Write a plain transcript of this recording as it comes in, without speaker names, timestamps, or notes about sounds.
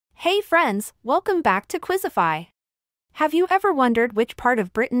Hey friends, welcome back to Quizify. Have you ever wondered which part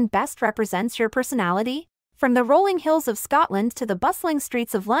of Britain best represents your personality? From the rolling hills of Scotland to the bustling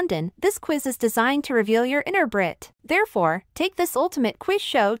streets of London, this quiz is designed to reveal your inner Brit. Therefore, take this ultimate quiz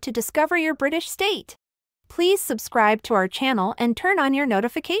show to discover your British state. Please subscribe to our channel and turn on your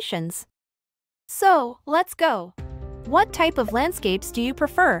notifications. So, let's go. What type of landscapes do you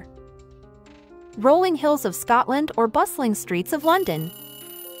prefer? Rolling hills of Scotland or bustling streets of London?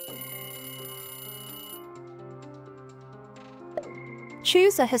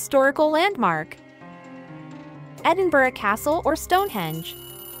 Choose a historical landmark. Edinburgh Castle or Stonehenge?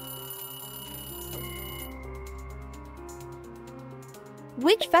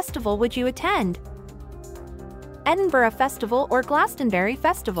 Which festival would you attend? Edinburgh Festival or Glastonbury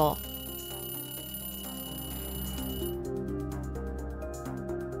Festival?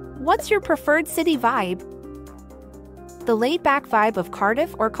 What's your preferred city vibe? The laid-back vibe of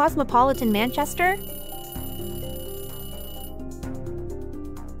Cardiff or cosmopolitan Manchester?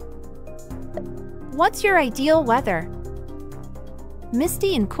 What's your ideal weather?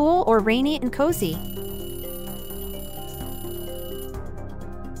 Misty and cool or rainy and cozy?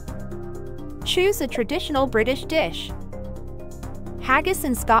 Choose a traditional British dish. Haggis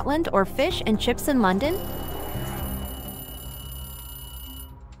in Scotland or fish and chips in London?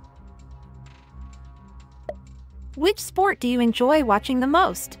 Which sport do you enjoy watching the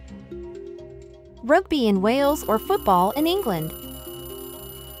most? Rugby in Wales or football in England?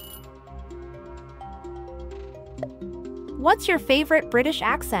 What's your favorite British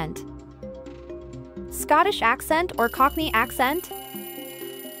accent? Scottish accent or Cockney accent?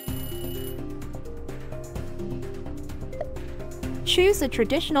 Choose a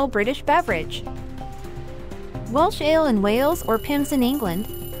traditional British beverage. Welsh ale in Wales or Pimm's in England?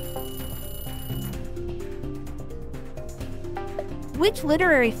 Which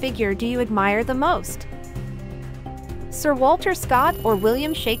literary figure do you admire the most? Sir Walter Scott or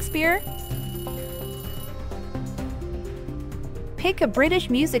William Shakespeare? Pick a British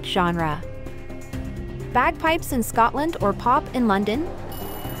music genre. Bagpipes in Scotland or pop in London?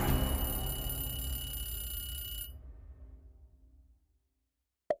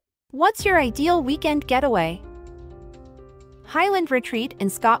 What's your ideal weekend getaway? Highland retreat in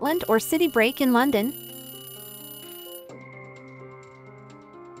Scotland or city break in London?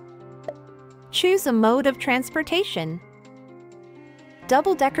 Choose a mode of transportation.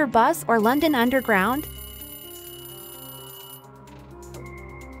 Double-decker bus or London Underground?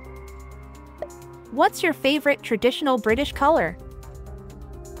 What's your favorite traditional British color?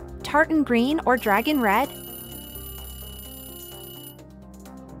 Tartan green or dragon red?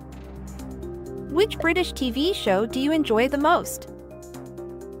 Which British TV show do you enjoy the most?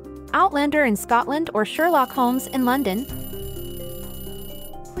 Outlander in Scotland or Sherlock Holmes in London?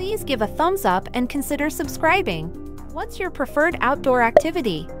 Please give a thumbs up and consider subscribing. What's your preferred outdoor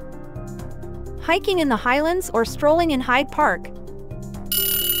activity? Hiking in the Highlands or strolling in Hyde Park?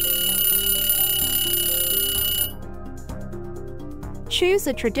 Choose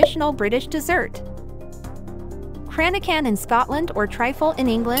a traditional British dessert. Cranachan in Scotland or trifle in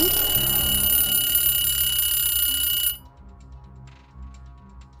England?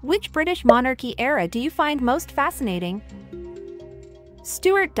 Which British monarchy era do you find most fascinating?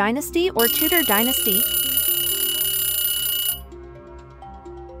 Stuart Dynasty or Tudor Dynasty?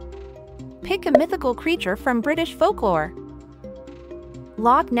 Pick a mythical creature from British folklore.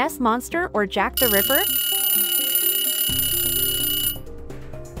 Loch Ness Monster or Jack the Ripper?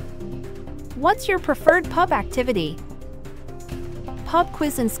 What's your preferred pub activity? Pub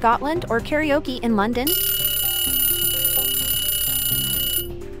quiz in Scotland or karaoke in London?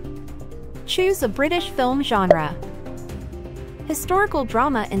 Choose a British film genre. Historical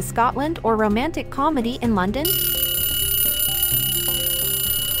drama in Scotland or romantic comedy in London?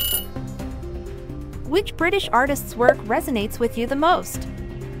 Which British artist's work resonates with you the most?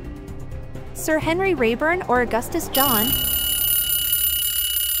 Sir Henry Raeburn or Augustus John?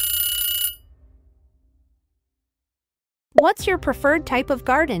 What's your preferred type of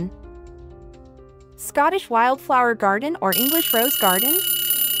garden? Scottish wildflower garden or English rose garden?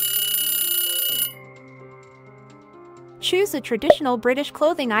 Choose a traditional British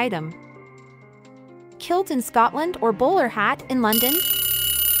clothing item. Kilt in Scotland or bowler hat in London?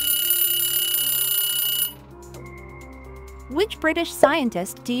 Which British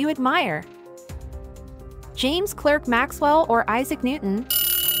scientist do you admire? James Clerk Maxwell or Isaac Newton?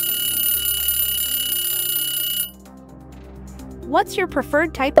 What's your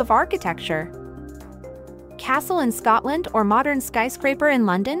preferred type of architecture? Castle in Scotland or modern skyscraper in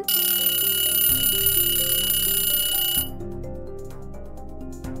London?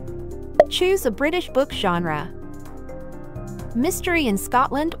 Choose a British book genre. Mystery in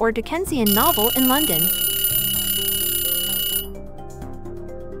Scotland or Dickensian novel in London?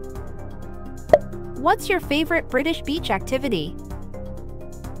 What's your favorite British beach activity?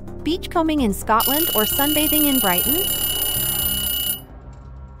 Beachcombing in Scotland or sunbathing in Brighton?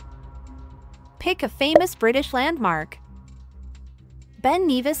 Pick a famous British landmark. Ben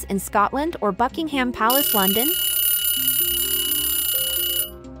Nevis in Scotland or Buckingham Palace, London?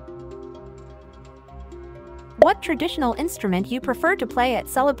 What traditional instrument you prefer to play at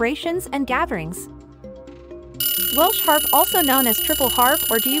celebrations and gatherings? Welsh harp, also known as triple harp,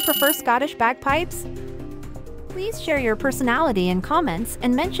 or do you prefer Scottish bagpipes? Please share your personality in comments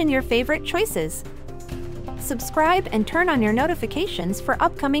and mention your favorite choices. Subscribe and turn on your notifications for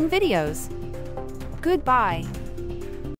upcoming videos. Goodbye.